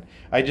area. And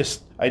I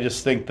just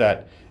think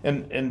that.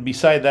 And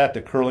beside that,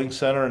 the curling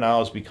center now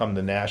has become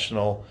the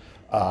national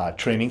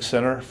training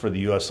center for the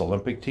U.S.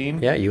 Olympic team.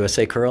 Yeah,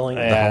 USA Curling,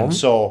 and the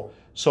home.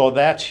 So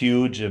that's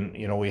huge.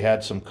 And we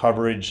had some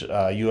coverage.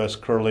 U.S.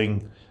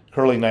 Curling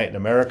Night in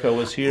America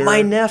was here.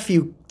 My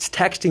nephew's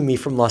texting me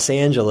from Los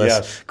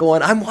Angeles,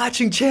 going, "I'm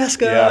watching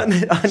Chaska on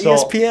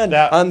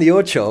ESPN on the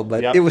Ocho,"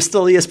 but it was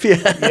still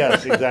ESPN.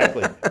 Yes,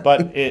 exactly.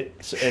 But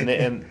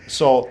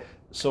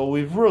So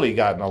we've really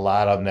gotten a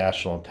lot of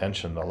national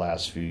attention the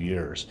last few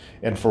years,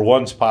 and for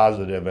once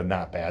positive and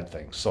not bad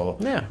things. So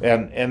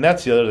and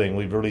that's the other thing,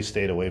 we've really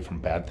stayed away from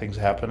bad things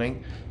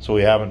happening. So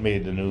we haven't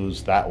made the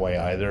news that way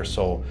either.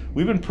 So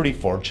we've been pretty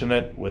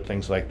fortunate with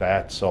things like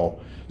that. So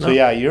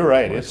yeah, you're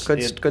right. Well, it's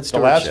good stewardship. The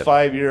last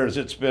 5 years,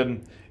 it's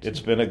been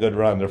a good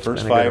run. The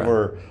first 5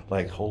 were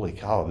like, holy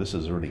cow, this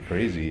is really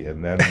crazy,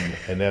 and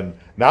then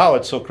now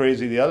it's so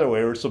crazy the other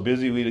way. We're so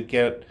busy we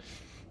can't.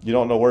 You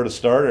don't know where to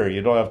start, or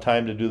you don't have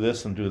time to do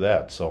this and do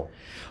that. So,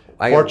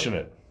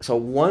 fortunate. So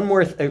one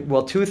more,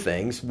 two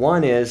things.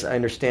 One is I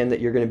understand that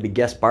you're going to be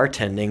guest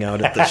bartending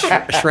out at the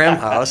Schramm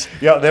House.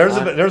 Yeah,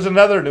 there's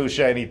another new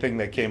shiny thing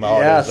that came out.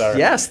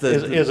 Yes,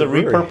 is a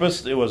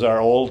repurposed. It was our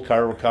old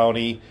Carver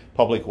County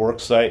Public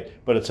Works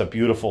site, but it's a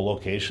beautiful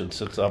location.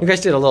 Sits up. You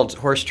guys did a little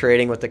horse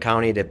trading with the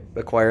county to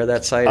acquire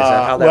that site. Is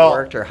that how that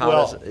worked, or how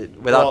does it,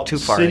 without too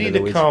far city into the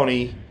to weeds?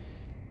 County?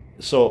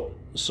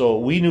 So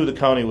we knew the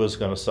county was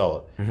going to sell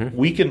it. Mm-hmm.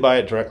 We can buy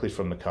it directly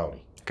from the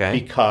county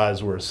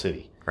because we're a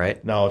city.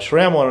 Right. Now, if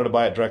Schramm wanted to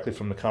buy it directly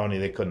from the county,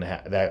 they couldn't.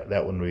 That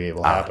wouldn't be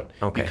able to happen.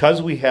 Okay.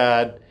 Because we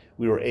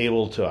were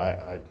able to.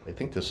 I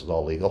think this is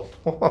all legal.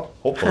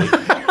 Hopefully.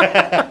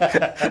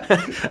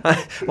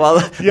 Well,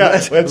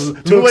 it's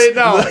too late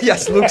now.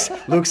 Yes,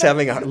 Luke's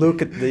having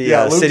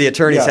city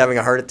attorney's having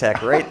a heart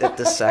attack right at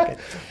this second.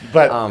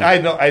 But I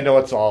know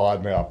it's all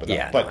on the up and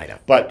up. I know.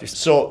 But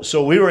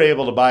so we were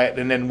able to buy it,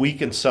 and then we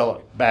can sell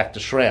it back to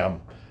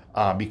Schramm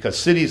because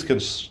cities can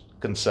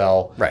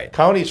sell. Right.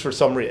 Counties, for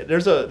some reason,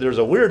 there's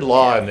a weird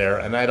law in there,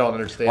 and I don't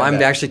understand. Well,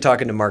 I'm actually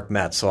talking to Mark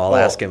Metz, so I'll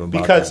ask him about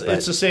because that. Because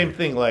it's the same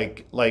thing.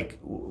 Like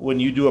when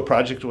you do a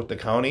project with the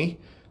county,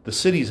 the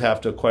cities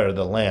have to acquire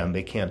the land;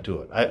 they can't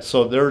do it.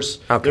 So there's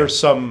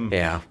some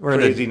we're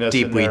craziness in the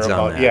deep in there weeds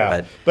about on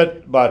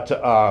that. But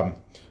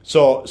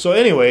so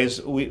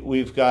anyways,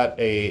 we've got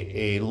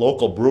a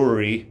local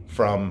brewery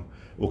from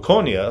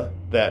Waconia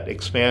that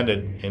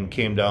expanded and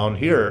came down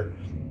here.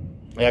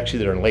 Actually,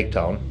 they're in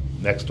Laketown,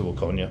 next to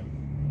Waconia.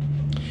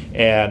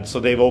 And so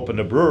they've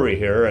opened a brewery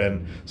here,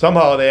 and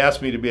somehow they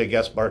asked me to be a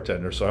guest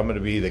bartender. So I'm going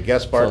to be the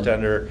guest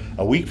bartender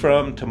a week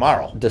from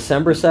tomorrow.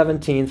 December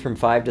 17th from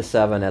 5 to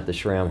 7 at the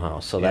Schramm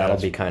House. So that'll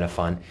be kind of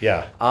fun.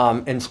 Yeah.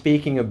 And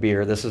speaking of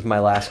beer, this is my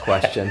last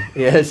question.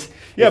 Beer's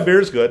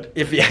good.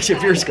 If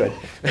beer's good.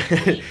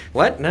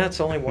 What? No, it's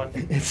only one.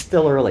 It's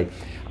still early.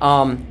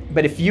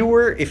 But if you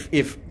were,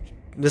 if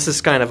this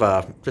is kind of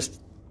a just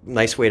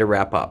nice way to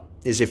wrap up,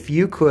 is if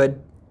you could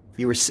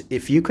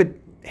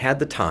had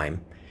the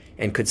time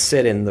and could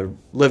sit in the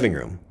living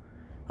room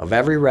of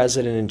every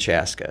resident in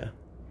Chaska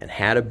and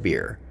had a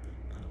beer,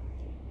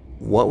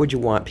 what would you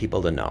want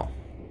people to know?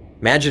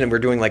 Imagine we're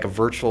doing like a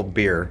virtual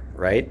beer,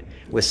 right,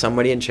 with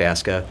somebody in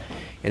Chaska,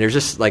 and there's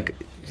just like,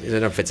 I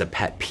don't know if it's a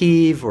pet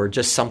peeve or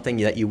just something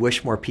that you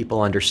wish more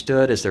people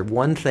understood. Is there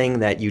one thing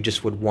that you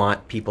just would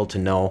want people to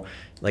know,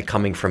 like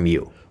coming from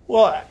you?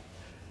 Well,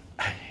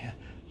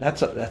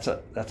 that's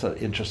an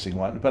interesting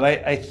one, but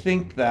I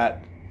think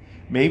that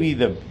maybe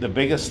the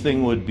biggest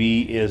thing would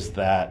be is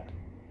that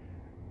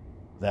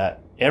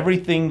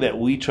everything that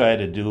we try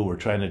to do, we're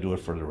trying to do it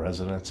for the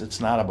residents.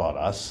 It's not about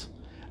us.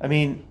 I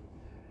mean,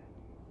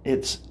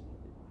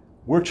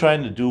 we're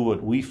trying to do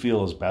what we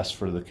feel is best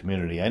for the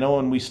community. I know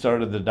when we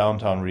started the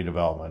downtown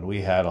redevelopment, we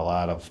had a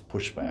lot of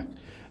pushback.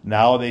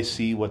 Now they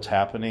see what's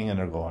happening and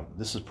they're going,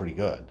 this is pretty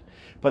good.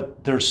 But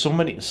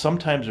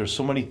sometimes there's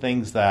so many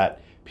things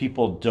that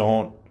people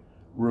don't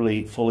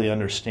really fully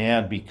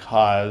understand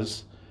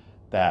because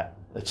that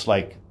it's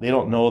like they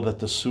don't know that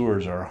the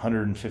sewers are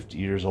 150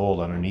 years old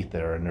underneath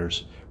there, and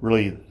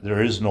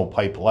there is no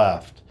pipe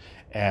left,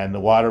 and the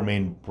water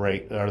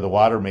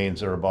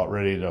mains are about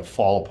ready to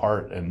fall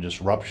apart and just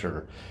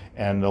rupture,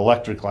 and the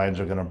electric lines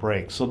are going to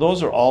break. So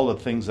those are all the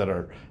things that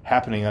are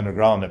happening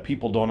underground that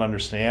people don't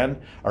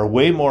understand are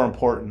way more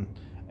important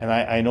And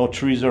I know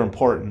trees are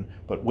important,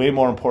 but way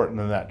more important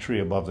than that tree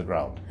above the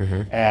ground.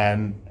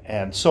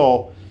 And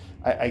so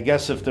I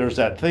guess if there's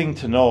that thing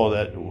to know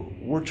that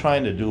we're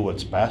trying to do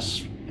what's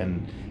best,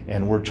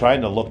 and we're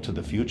trying to look to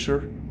the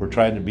future. We're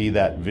trying to be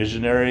that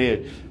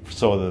visionary.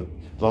 So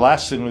the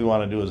last thing we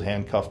want to do is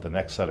handcuff the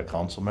next set of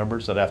council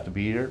members that have to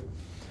be here.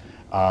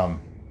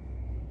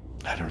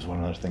 There was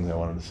one other thing I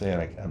wanted to say,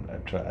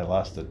 and I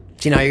lost it.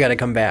 See, now you got to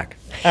come back.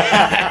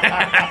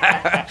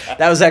 That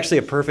was actually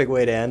a perfect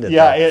way to end it.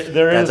 Yeah,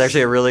 that's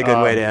actually a really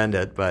good way to end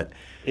it. But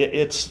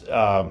it's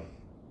I'm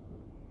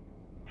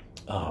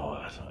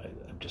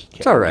just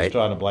it's all right. I'm just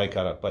drawing a blank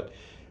on it. But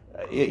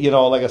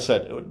like I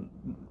said,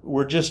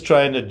 we're just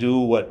trying to do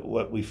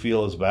what we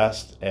feel is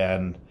best,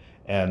 and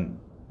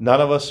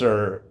none of us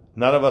are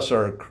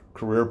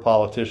career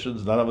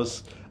politicians. None of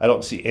us. I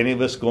don't see any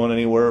of us going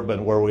anywhere but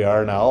where we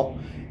are now.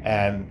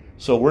 And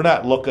so we're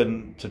not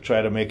looking to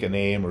try to make a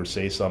name or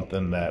say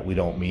something that we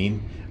don't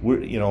mean.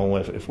 We're,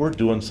 if we're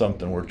doing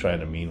something, we're trying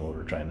to mean what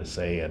we're trying to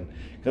say. And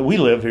 'cause we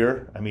live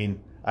here. I mean,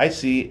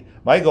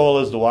 my goal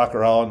is to walk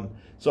around.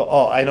 So,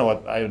 I know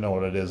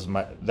what it is.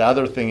 The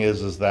other thing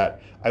is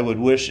that I would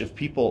wish if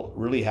people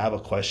really have a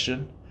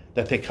question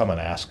that they come and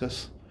ask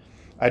us.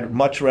 I'd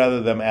much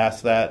rather them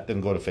ask that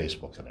than go to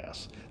Facebook and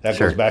ask. That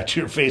goes back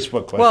to your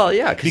Facebook question. Well,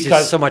 yeah, because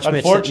there's so much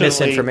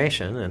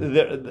misinformation. And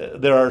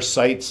there are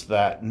sites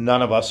that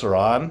none of us are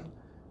on,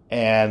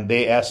 and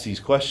they ask these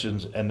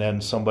questions, and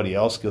then somebody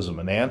else gives them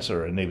an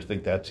answer, and they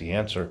think that's the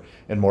answer.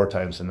 And more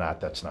times than not,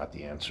 that's not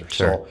the answer.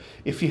 Sure. So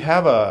if you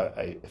have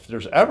if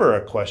there's ever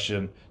a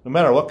question, no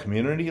matter what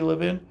community you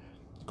live in,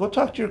 go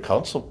talk to your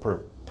council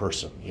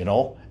person,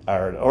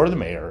 or the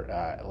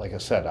mayor. Like I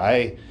said,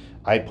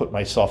 I put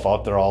myself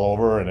out there all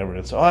over, and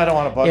everyone says, I don't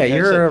want to bug you. Yeah,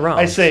 you're around.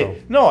 I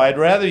say, no, I'd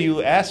rather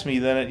you ask me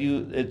than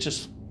it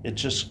just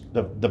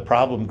the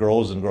problem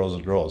grows and grows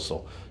and grows.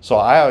 So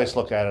I always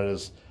look at it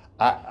as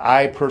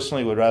I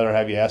personally would rather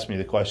have you ask me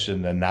the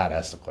question than not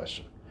ask the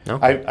question.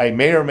 Okay. I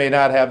may or may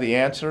not have the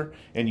answer,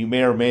 and you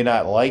may or may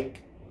not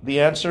like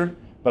the answer,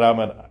 but I'm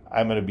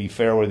going to be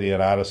fair with you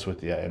and honest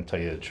with you and tell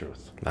you the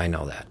truth. I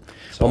know that.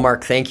 So, well,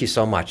 Mark, thank you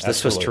so much.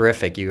 This was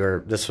terrific.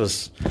 This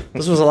was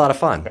a lot of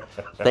fun.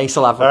 Thanks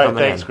a lot for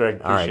coming in. Thanks,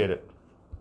 Greg. Appreciate it.